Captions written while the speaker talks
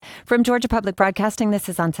From Georgia Public Broadcasting, this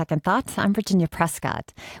is On Second Thoughts. I'm Virginia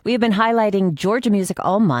Prescott. We have been highlighting Georgia music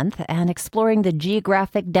all month and exploring the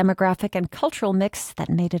geographic, demographic, and cultural mix that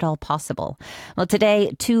made it all possible. Well,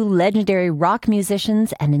 today, two legendary rock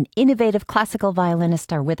musicians and an innovative classical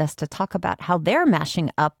violinist are with us to talk about how they're mashing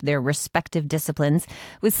up their respective disciplines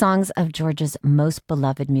with songs of Georgia's most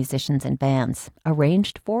beloved musicians and bands,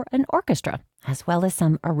 arranged for an orchestra, as well as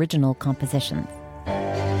some original compositions.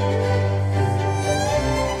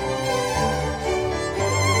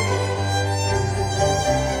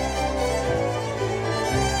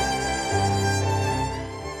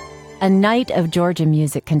 A Night of Georgia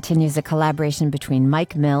Music continues a collaboration between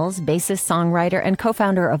Mike Mills, bassist, songwriter, and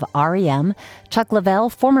co-founder of REM, Chuck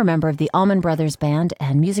Leavell, former member of the Allman Brothers Band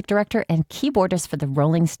and music director and keyboardist for the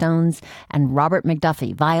Rolling Stones, and Robert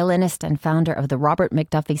McDuffie, violinist and founder of the Robert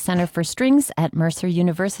McDuffie Center for Strings at Mercer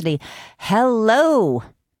University. Hello!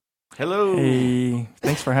 Hello. Hey,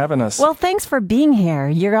 thanks for having us. Well, thanks for being here.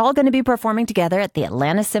 You're all going to be performing together at the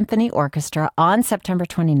Atlanta Symphony Orchestra on September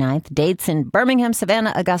 29th. Dates in Birmingham,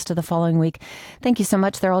 Savannah, Augusta the following week. Thank you so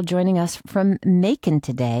much. They're all joining us from Macon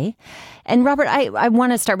today. And Robert, I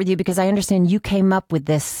want to start with you because I understand you came up with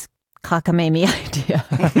this cockamamie idea.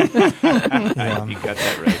 Yeah. You got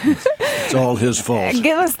that right. It's all his fault.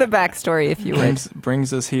 Give us the backstory, if you would.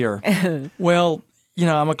 Brings us here. Well,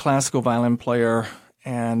 I'm a classical violin player.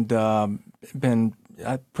 And been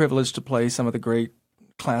privileged to play some of the great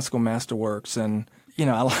classical masterworks. And,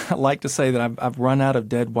 I like to say that I've run out of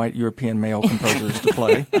dead white European male composers to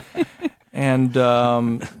play. And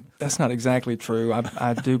that's not exactly true.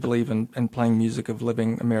 I do believe in playing music of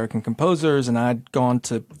living American composers. And I'd gone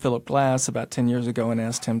to Philip Glass about 10 years ago and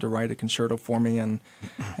asked him to write a concerto for me. And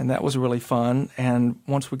that was really fun. And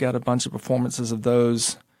once we got a bunch of performances of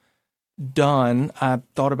those done, I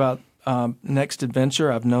thought about next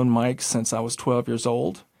adventure. I've known Mike since I was 12 years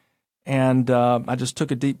old. And I just took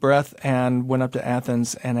a deep breath and went up to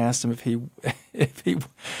Athens and asked him if he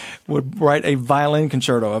would write a violin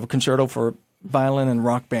concerto, a concerto for violin and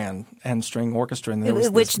rock band and string orchestra. And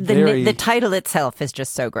the title itself is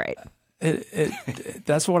just so great.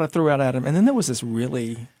 That's what I threw out at him. And then there was this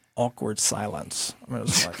really awkward silence. I mean, it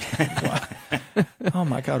was like, wow. Oh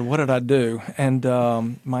my God, what did I do? And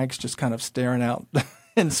Mike's just kind of staring out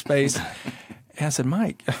in space. And I said,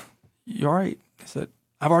 Mike, you all right? He said,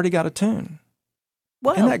 I've already got a tune.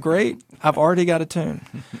 Well, isn't that great? I've already got a tune.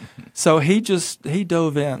 So he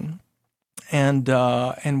dove in,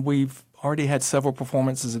 and we've already had several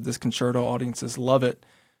performances of this concerto. Audiences love it,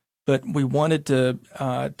 but we wanted to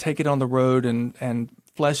take it on the road and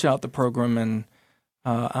flesh out the program. And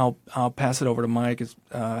I'll pass it over to Mike as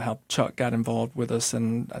how Chuck got involved with us,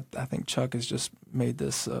 and I think Chuck has just made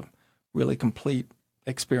this really complete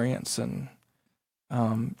experience, and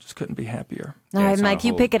just couldn't be happier. All right, Mike,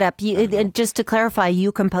 you pick it up. And just to clarify,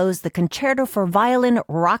 you composed the Concerto for Violin,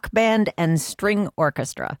 Rock Band, and String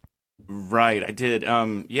Orchestra. Right, I did.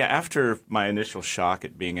 After my initial shock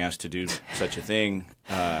at being asked to do such a thing,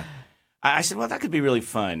 I said, well, that could be really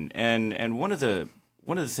fun. And one of the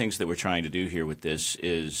things that we're trying to do here with this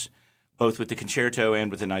is, both with the concerto and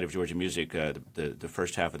with the Night of Georgia Music, the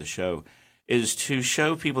first half of the show, is to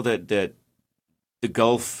show people that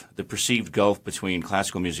the perceived gulf between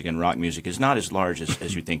classical music and rock music is not as large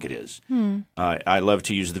as you think it is. I love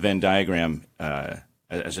to use the Venn diagram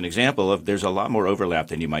as an example of there's a lot more overlap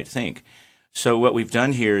than you might think. So what we've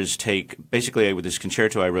done here is basically with this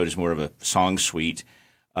concerto I wrote is more of a song suite,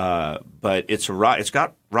 but it's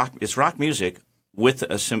rock music with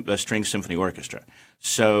a string symphony orchestra.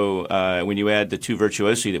 So when you add the two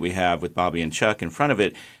virtuosi that we have with Bobby and Chuck in front of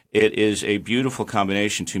it, it is a beautiful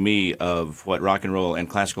combination to me of what rock and roll and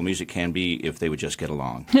classical music can be if they would just get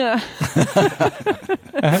along. Well,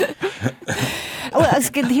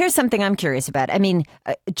 here's something I'm curious about. I mean,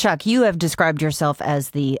 Chuck, you have described yourself as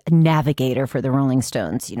the navigator for the Rolling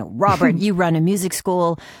Stones. Robert, you run a music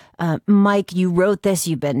school. Mike, you wrote this.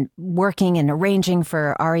 You've been working and arranging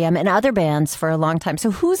for REM and other bands for a long time.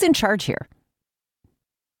 So who's in charge here?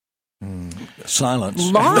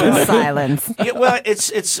 Silence. Long silence. Yeah, well, it's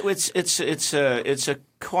a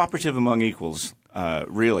cooperative among equals,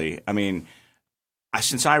 really. I mean,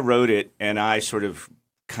 since I wrote it and I sort of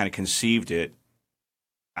kind of conceived it,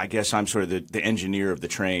 I guess I'm sort of the engineer of the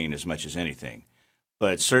train as much as anything.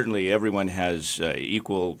 But certainly everyone has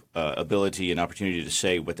equal ability and opportunity to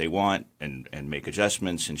say what they want and make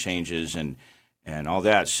adjustments and changes and all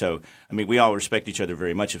that. So, I mean, we all respect each other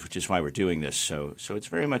very much, which is why we're doing this. So it's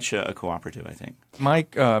very much a cooperative, I think.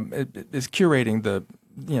 Mike is curating the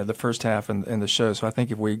first half and the show. So I think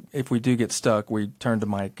if we do get stuck, we turn to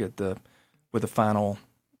Mike with the final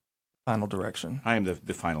final direction. I am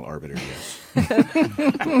the final arbiter, yes.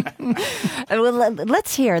 Well,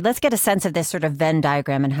 let's get a sense of this sort of Venn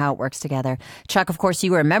diagram and how it works together. Chuck, of course,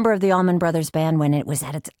 you were a member of the Allman Brothers Band when it was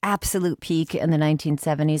at its absolute peak in the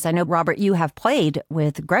 1970s. I know, Robert, you have played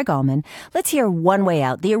with Gregg Allman. Let's hear One Way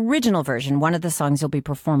Out, the original version, one of the songs you'll be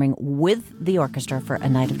performing with the orchestra for A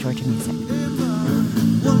Night of Georgia Music.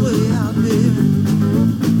 One way out, baby.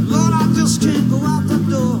 Lord, I just can't go out the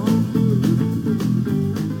door.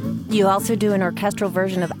 You also do an orchestral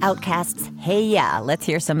version of Outkast's Hey Ya. Let's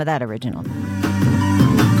hear some of that original.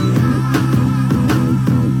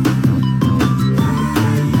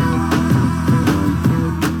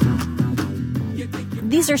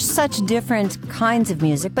 These are such different kinds of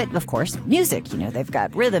music, but of course, music. You know, they've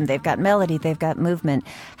got rhythm, they've got melody, they've got movement.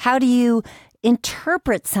 How do you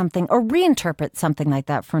interpret something or reinterpret something like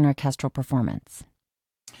that for an orchestral performance?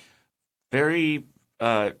 Very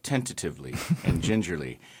tentatively and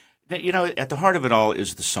gingerly. You know, at the heart of it all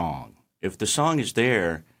is the song. If the song is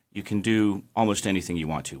there, you can do almost anything you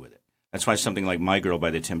want to with it. That's why something like My Girl by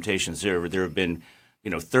the Temptations, there have been,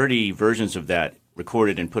 30 versions of that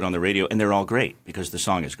recorded and put on the radio, and they're all great because the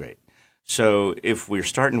song is great. So if we're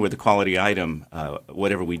starting with a quality item,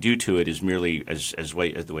 whatever we do to it is merely, as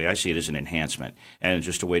the way I see it, is an enhancement and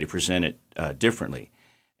just a way to present it differently.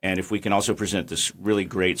 And if we can also present this really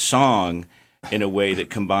great song in a way that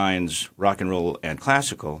combines rock and roll and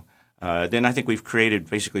classical, then I think we've created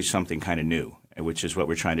basically something kind of new, which is what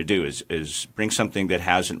we're trying to do, is bring something that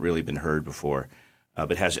hasn't really been heard before,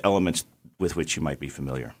 but has elements with which you might be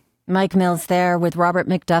familiar. Mike Mills there with Robert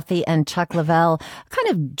McDuffie and Chuck Leavell, kind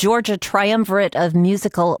of Georgia triumvirate of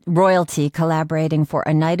musical royalty collaborating for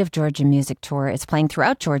A Night of Georgia Music Tour. It's playing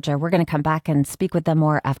throughout Georgia. We're going to come back and speak with them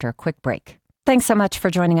more after a quick break. Thanks so much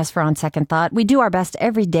for joining us for On Second Thought. We do our best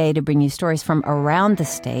every day to bring you stories from around the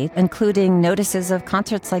state, including notices of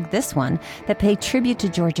concerts like this one that pay tribute to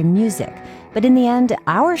Georgia music. But in the end,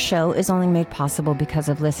 our show is only made possible because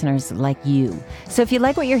of listeners like you. So if you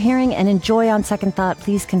like what you're hearing and enjoy On Second Thought,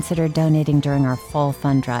 please consider donating during our fall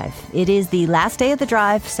fund drive. It is the last day of the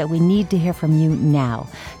drive, so we need to hear from you now.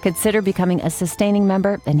 Consider becoming a sustaining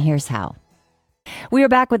member, and here's how. We are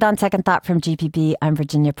back with On Second Thought from GPB. I'm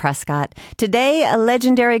Virginia Prescott. Today, a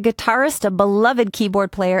legendary guitarist, a beloved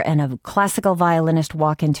keyboard player, and a classical violinist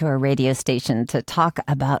walk into a radio station to talk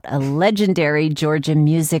about a legendary Georgia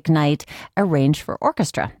music night arranged for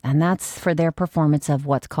orchestra. And that's for their performance of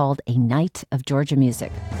what's called A Night of Georgia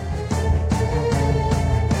Music.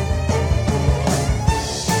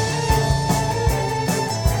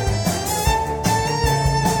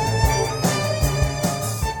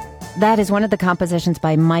 That is one of the compositions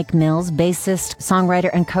by Mike Mills, bassist, songwriter,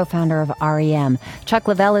 and co-founder of REM. Chuck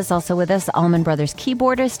Leavell is also with us, Allman Brothers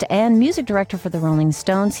keyboardist and music director for the Rolling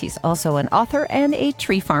Stones. He's also an author and a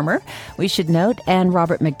tree farmer, we should note. And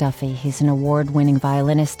Robert McDuffie, he's an award-winning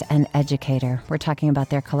violinist and educator. We're talking about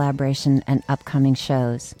their collaboration and upcoming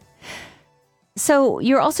shows. So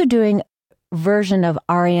you're also doing a version of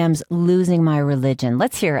REM's Losing My Religion.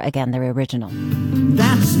 Let's hear again the original.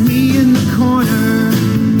 That's me in the corner.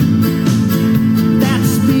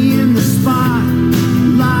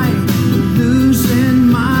 Spotlight, losing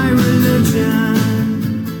my religion.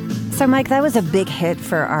 So, Mike, that was a big hit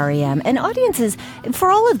for REM. And audiences, for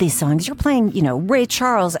all of these songs, you're playing, Ray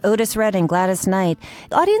Charles, Otis Redding, Gladys Knight.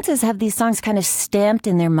 Audiences have these songs kind of stamped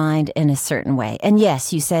in their mind in a certain way. And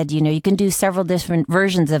yes, you said, you can do several different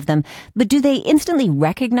versions of them. But do they instantly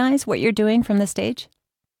recognize what you're doing from the stage?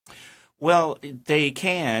 Well, they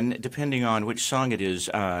can, depending on which song it is.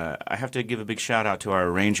 I have to give a big shout out to our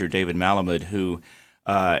arranger, David Malamud, who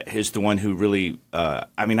is the one who really,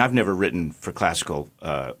 I've never written for classical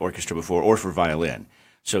orchestra before or for violin.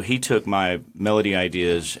 So he took my melody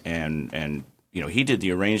ideas and he did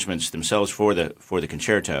the arrangements themselves for the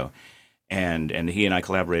concerto, and he and I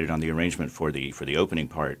collaborated on the arrangement for the opening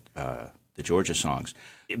part, the Georgia songs.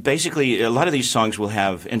 Basically, a lot of these songs will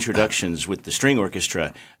have introductions with the string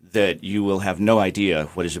orchestra that you will have no idea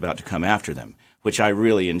what is about to come after them, which I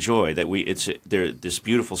really enjoy. That it's this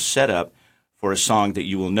beautiful setup for a song that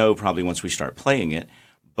you will know probably once we start playing it.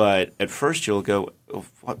 But at first you'll go, oh,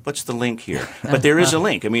 what's the link here? But there is a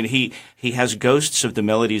link. I mean, he has ghosts of the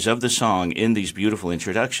melodies of the song in these beautiful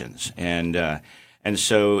introductions, and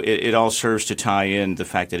so it all serves to tie in the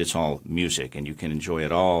fact that it's all music and you can enjoy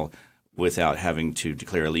it all without having to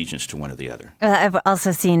declare allegiance to one or the other. I've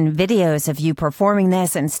also seen videos of you performing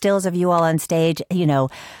this and stills of you all on stage.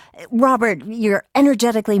 Robert, you're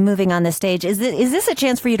energetically moving on the stage. Is this a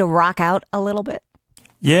chance for you to rock out a little bit?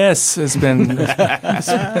 Yes, it's been.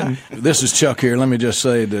 This is Chuck here. Let me just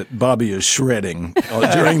say that Bobby is shredding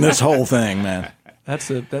during this whole thing, man. That's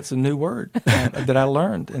a new word that I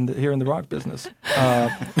learned here in the rock business.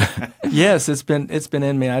 Yes, it's been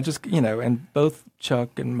in me. I just and both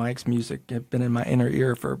Chuck and Mike's music have been in my inner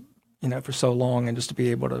ear for so long, and just to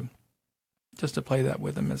be able to play that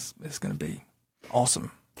with them is going to be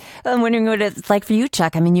awesome. I'm wondering what it's like for you,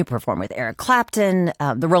 Chuck. I mean, you perform with Eric Clapton,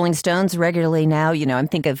 the Rolling Stones regularly now. I'm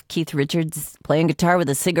thinking of Keith Richards playing guitar with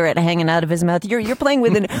a cigarette hanging out of his mouth. You're playing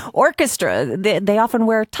with an orchestra. They often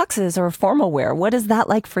wear tuxes or formal wear. What is that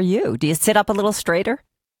like for you? Do you sit up a little straighter?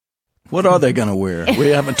 What are they going to wear? We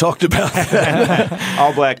haven't talked about that.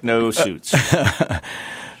 All black, no suits.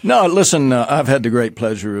 No, listen, I've had the great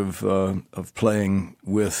pleasure of playing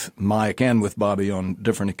with Mike and with Bobby on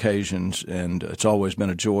different occasions, and it's always been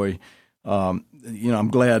a joy. I'm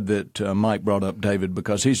glad that Mike brought up David,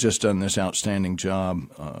 because he's just done this outstanding job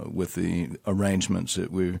with the arrangements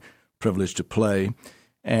that we're privileged to play.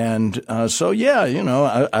 And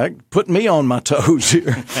I put me on my toes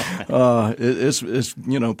here. It's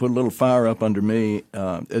put a little fire up under me.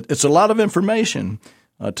 It's a lot of information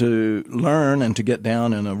to learn and to get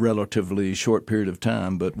down in a relatively short period of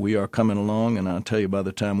time, but we are coming along, and I'll tell you, by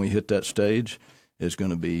the time we hit that stage, it's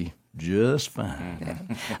going to be just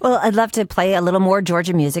fine. Well, I'd love to play a little more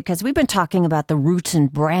Georgia music, because we've been talking about the roots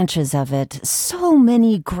and branches of it. So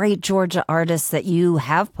many great Georgia artists that you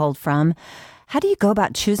have pulled from. How do you go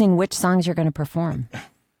about choosing which songs you're going to perform?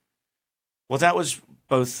 Well, that was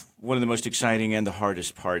both one of the most exciting and the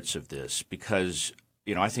hardest parts of this, because,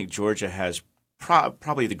 I think Georgia has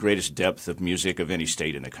probably the greatest depth of music of any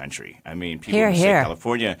state in the country. I mean, people say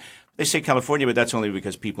California. They say California, but that's only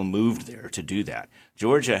because people moved there to do that.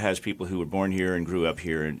 Georgia has people who were born here and grew up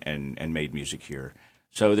here and made music here.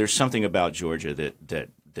 So there's something about Georgia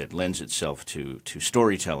that lends itself to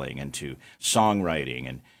storytelling and to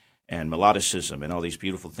songwriting and melodicism and all these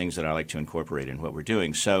beautiful things that I like to incorporate in what we're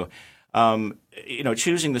doing. So,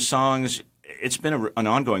 choosing the songs, it's been an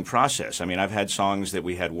ongoing process. I mean, I've had songs that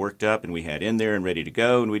we had worked up and we had in there and ready to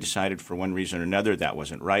go, and we decided for one reason or another that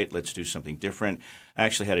wasn't right. Let's do something different. I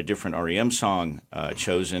actually had a different REM song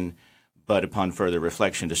chosen, but upon further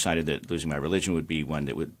reflection decided that Losing My Religion would be one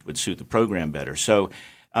that would suit the program better. So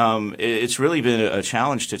it's really been a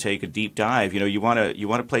challenge to take a deep dive. You want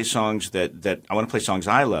to play songs that I want to play songs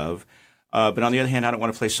I love, but on the other hand, I don't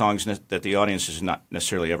want to play songs that the audience has not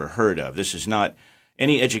necessarily ever heard of. This is not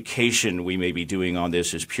any education we may be doing on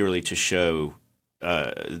this is purely to show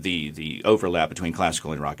the overlap between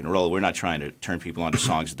classical and rock and roll. We're not trying to turn people onto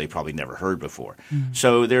songs that they probably never heard before. Mm-hmm.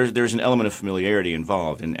 So there's an element of familiarity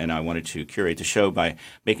involved, and I wanted to curate the show by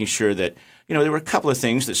making sure that there were a couple of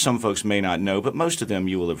things that some folks may not know, but most of them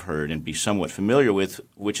you will have heard and be somewhat familiar with,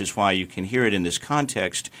 which is why you can hear it in this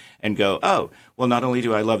context and go, oh, well, not only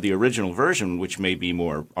do I love the original version, which may be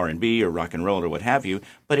more R&B or rock and roll or what have you,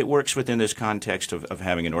 but it works within this context of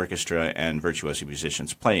having an orchestra and virtuoso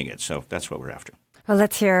musicians playing it. So that's what we're after. Well,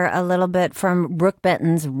 let's hear a little bit from Brooke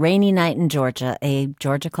Benton's Rainy Night in Georgia, a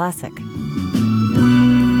Georgia classic. A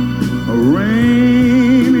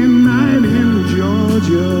rainy night in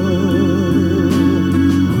Georgia,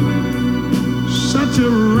 such a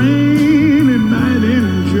rainy night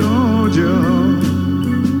in Georgia.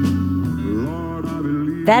 Lord, I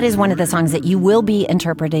believe that is one of the songs that you will be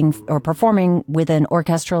interpreting or performing with an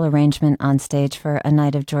orchestral arrangement on stage for a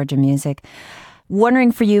night of Georgia music.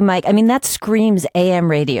 Wondering for you, Mike, I mean, that screams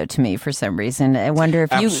AM radio to me for some reason. I wonder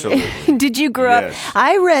if Absolutely. Did you grow up?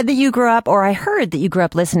 I read that you grew up, or I heard that you grew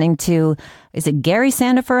up listening to, is it Gary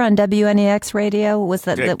Sandifer on WNEX radio? Was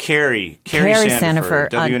that Carrie Sandifer,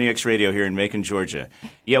 WNEX radio here in Macon, Georgia.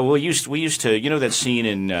 Yeah, well, we used to, that scene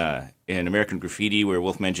in American Graffiti where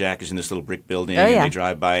Wolfman Jack is in this little brick building and they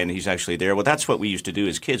drive by and he's actually there. Well, that's what we used to do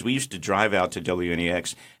as kids. We used to drive out to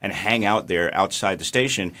WNEX and hang out there outside the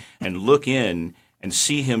station and look in and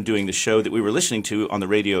see him doing the show that we were listening to on the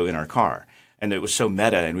radio in our car. And it was so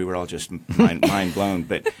meta, and we were all just mind blown.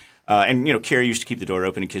 But Carrie used to keep the door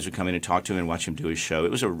open, and kids would come in and talk to him and watch him do his show.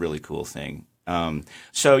 It was a really cool thing.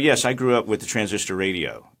 So yes, I grew up with the transistor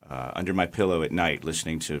radio under my pillow at night,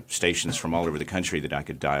 listening to stations from all over the country that I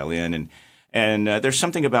could dial in, and there's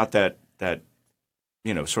something about that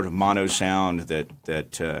sort of mono sound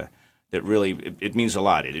that really it means a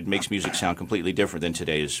lot. It makes music sound completely different than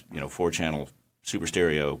today's 4-channel super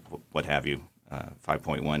stereo, what have you.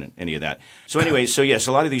 5.1, any of that. So anyway, yes,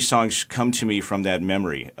 a lot of these songs come to me from that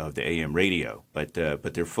memory of the AM radio, but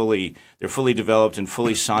they're fully developed and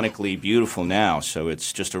fully sonically beautiful now. So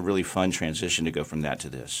it's just a really fun transition to go from that to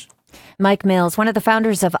this. Mike Mills, one of the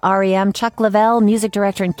founders of REM, Chuck Leavell, music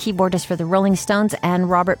director and keyboardist for the Rolling Stones, and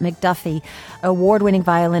Robert McDuffie, award-winning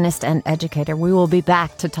violinist and educator. We will be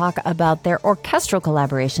back to talk about their orchestral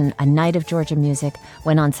collaboration, A Night of Georgia Music,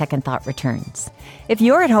 when On Second Thought returns. If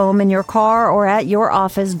you're at home in your car or at your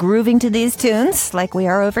office grooving to these tunes, like we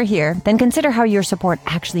are over here, then consider how your support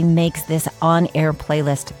actually makes this on-air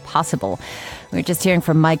playlist possible. We were just hearing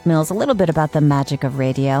from Mike Mills a little bit about the magic of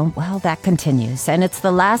radio. Well, that continues, and it's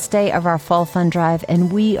the last day of our Fall Fund Drive,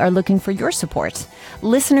 and we are looking for your support.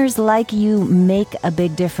 Listeners like you make a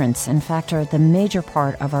big difference. In fact, are the major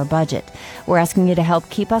part of our budget. We're asking you to help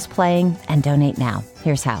keep us playing and donate now.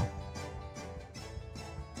 Here's how.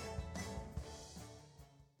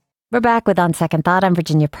 We're back with On Second Thought. I'm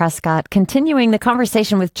Virginia Prescott, continuing the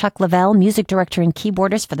conversation with Chuck Leavell, music director and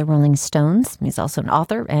keyboardist for the Rolling Stones. He's also an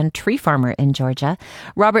author and tree farmer in Georgia.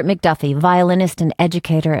 Robert McDuffie, violinist and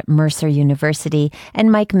educator at Mercer University.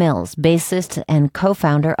 And Mike Mills, bassist and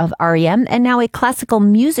co-founder of REM, and now a classical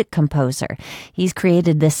music composer. He's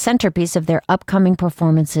created the centerpiece of their upcoming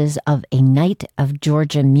performances of A Night of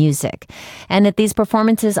Georgia Music. And at these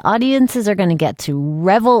performances, audiences are going to get to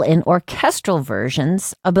revel in orchestral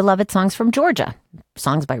versions of beloved songs from Georgia.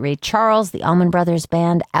 Songs by Ray Charles, the Allman Brothers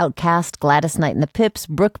Band, Outkast, Gladys Knight and the Pips,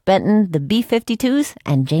 Brooke Benton, the B-52s,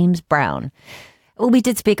 and James Brown. Well, we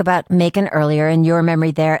did speak about Macon earlier and your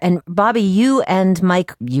memory there. And Bobby, you and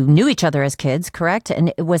Mike, you knew each other as kids, correct?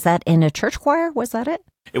 And was that in a church choir? Was that it?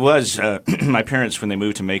 It was. My parents, when they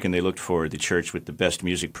moved to Macon, they looked for the church with the best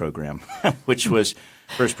music program, which was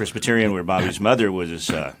First Presbyterian, where Bobby's mother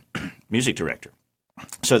was music director.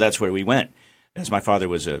 So that's where we went, as my father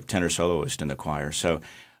was a tenor soloist in the choir. So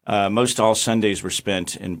most all Sundays were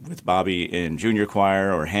spent with Bobby in junior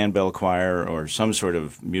choir or handbell choir or some sort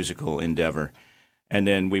of musical endeavor. And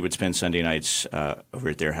then we would spend Sunday nights over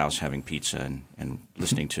at their house having pizza and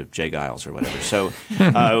listening to Jay Giles or whatever. So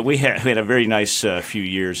we had a very nice few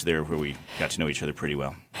years there where we got to know each other pretty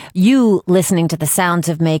well. You listening to the sounds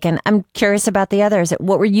of Macon. I'm curious about the others.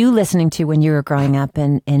 What were you listening to when you were growing up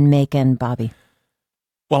in Macon, Bobby?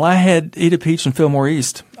 Well, I had Eda Peach and Fillmore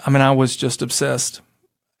East. I mean, I was just obsessed,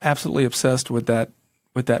 absolutely obsessed with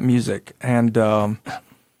that music. And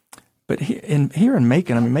but here in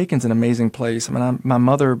Macon, I mean, Macon's an amazing place. I mean, my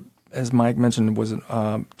mother, as Mike mentioned, was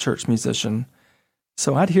a church musician.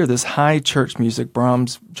 So I'd hear this high church music,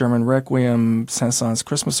 Brahms' German Requiem, Saint-Saëns'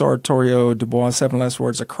 Christmas Oratorio, Dubois' Seven Last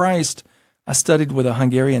Words of Christ. I studied with a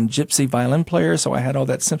Hungarian gypsy violin player, so I had all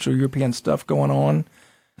that Central European stuff going on.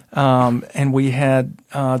 And we had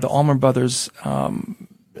the Allman Brothers,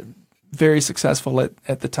 very successful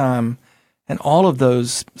at the time, and all of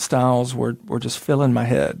those styles were just filling my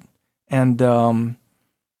head, and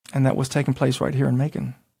that was taking place right here in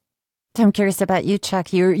Macon. So I'm curious about you,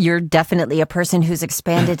 Chuck. You're definitely a person who's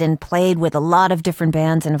expanded and played with a lot of different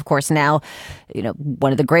bands, and of course now,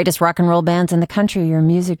 one of the greatest rock and roll bands in the country. You're a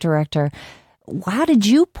music director. How did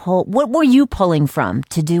you what were you pulling from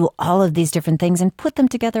to do all of these different things and put them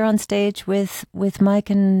together on stage with Mike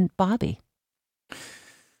and Bobby?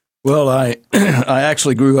 Well, I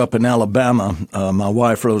actually grew up in Alabama. My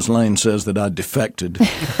wife, Rose Lane, says that I defected.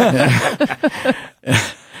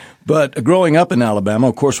 But growing up in Alabama,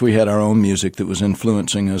 of course, we had our own music that was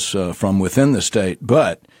influencing us from within the state.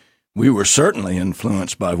 But we were certainly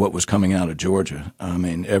influenced by what was coming out of Georgia. I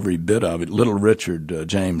mean, every bit of it. Little Richard,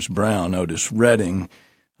 James Brown, Otis Redding,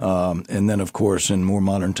 and then, of course, in more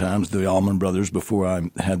modern times, the Allman Brothers before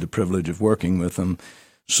I had the privilege of working with them.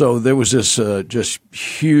 So there was this just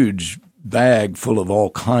huge bag full of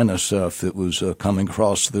all kind of stuff that was coming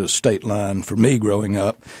across the state line for me growing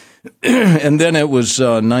up. And then it was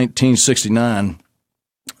 1969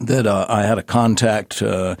 that I had a contact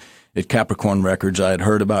at Capricorn Records. I had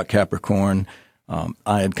heard about Capricorn.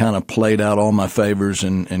 I had kind of played out all my favors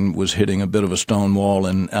and was hitting a bit of a stone wall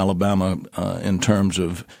in Alabama in terms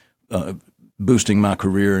of boosting my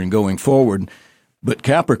career and going forward. But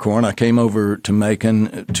Capricorn, I came over to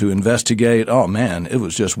Macon to investigate. Oh, man, it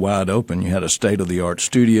was just wide open. You had a state-of-the-art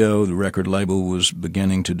studio. The record label was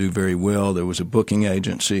beginning to do very well. There was a booking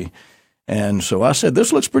agency. And so I said,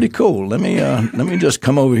 this looks pretty cool. Let me just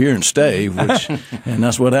come over here and stay, and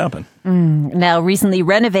that's what happened. Now, recently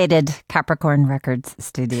renovated Capricorn Records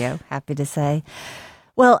studio, happy to say.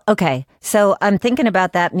 Well, okay, so I'm thinking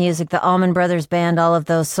about that music, the Allman Brothers Band, all of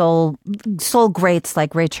those soul greats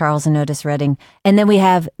like Ray Charles and Otis Redding. And then we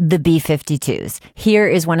have the B-52s. Here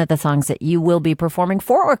is one of the songs that you will be performing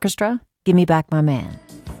for orchestra, Give Me Back My Man.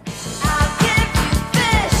 Give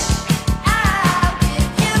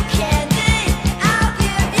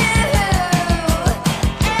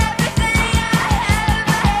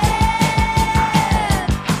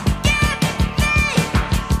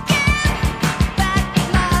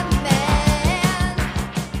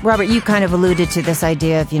Robert, you kind of alluded to this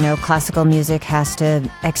idea of, classical music has to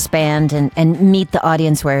expand and meet the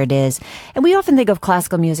audience where it is. And we often think of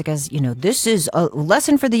classical music as, this is a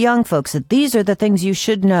lesson for the young folks, that these are the things you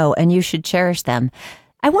should know and you should cherish them.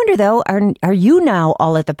 I wonder, though, are you now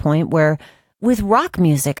all at the point where, with rock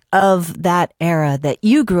music of that era that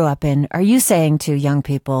you grew up in, are you saying to young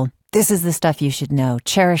people, this is the stuff you should know,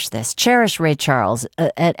 cherish this, cherish Ray Charles,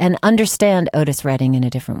 and understand Otis Redding in a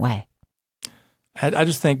different way? I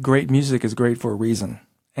just think great music is great for a reason.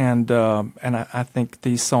 And I think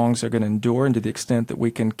these songs are going to endure, and to the extent that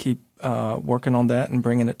we can keep working on that and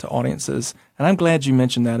bringing it to audiences. And I'm glad you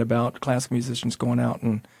mentioned that about classical musicians going out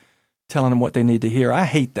and telling them what they need to hear. I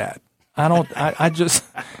hate that. I just,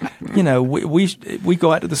 we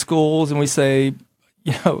go out to the schools and we say,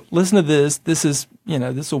 listen to this. This is,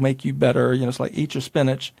 this will make you better. It's like eat your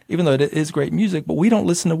spinach, even though it is great music, but we don't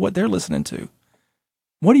listen to what they're listening to.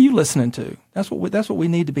 What are you listening to? That's what we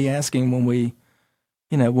need to be asking when we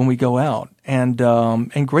go out. And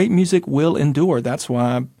great music will endure. That's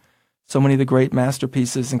why so many of the great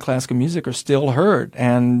masterpieces in classical music are still heard,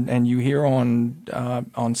 and you hear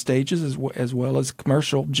on stages as well as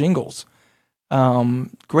commercial jingles.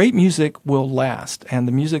 Great music will last, and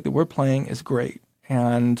the music that we're playing is great.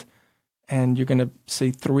 And you're going to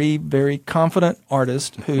see three very confident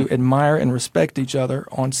artists who admire and respect each other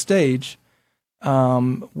on stage,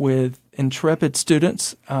 with intrepid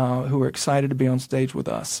students who are excited to be on stage with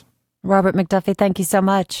us. Robert McDuffie, thank you so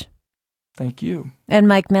much. Thank you. And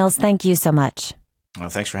Mike Mills, thank you so much. Well,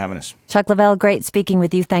 thanks for having us. Chuck Leavell, great speaking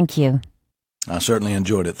with you. Thank you. I certainly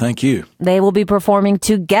enjoyed it. Thank you. They will be performing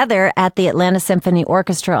together at the Atlanta Symphony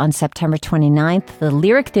Orchestra on September 29th, the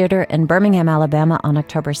Lyric Theater in Birmingham, Alabama on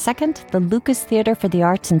October 2nd, the Lucas Theater for the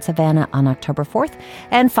Arts in Savannah on October 4th,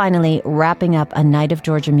 and finally wrapping up a night of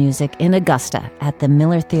Georgia music in Augusta at the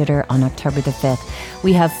Miller Theater on October the 5th.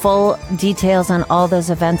 We have full details on all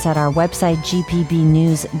those events at our website,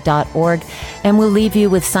 gpbnews.org, and we'll leave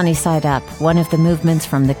you with Sunny Side Up, one of the movements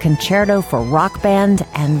from the Concerto for Rock Band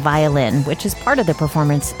and Violin, which is part of the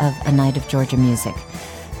performance of A Night of Georgia Music.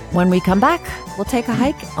 When we come back, we'll take a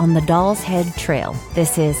hike on the Doll's Head Trail.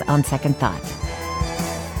 This is On Second Thought.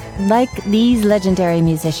 Like these legendary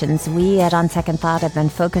musicians, we at On Second Thought have been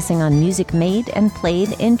focusing on music made and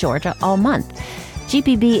played in Georgia all month.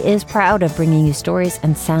 GPB is proud of bringing you stories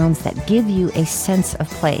and sounds that give you a sense of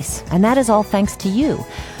place, and that is all thanks to you.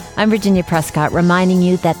 I'm Virginia Prescott, reminding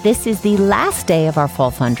you that this is the last day of our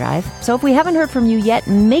Fall Fund Drive. So if we haven't heard from you yet,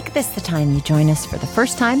 make this the time you join us for the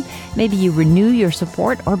first time. Maybe you renew your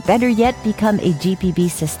support, or better yet, become a GPB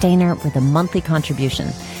sustainer with a monthly contribution.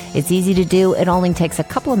 It's easy to do. It only takes a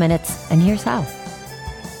couple of minutes, and here's how.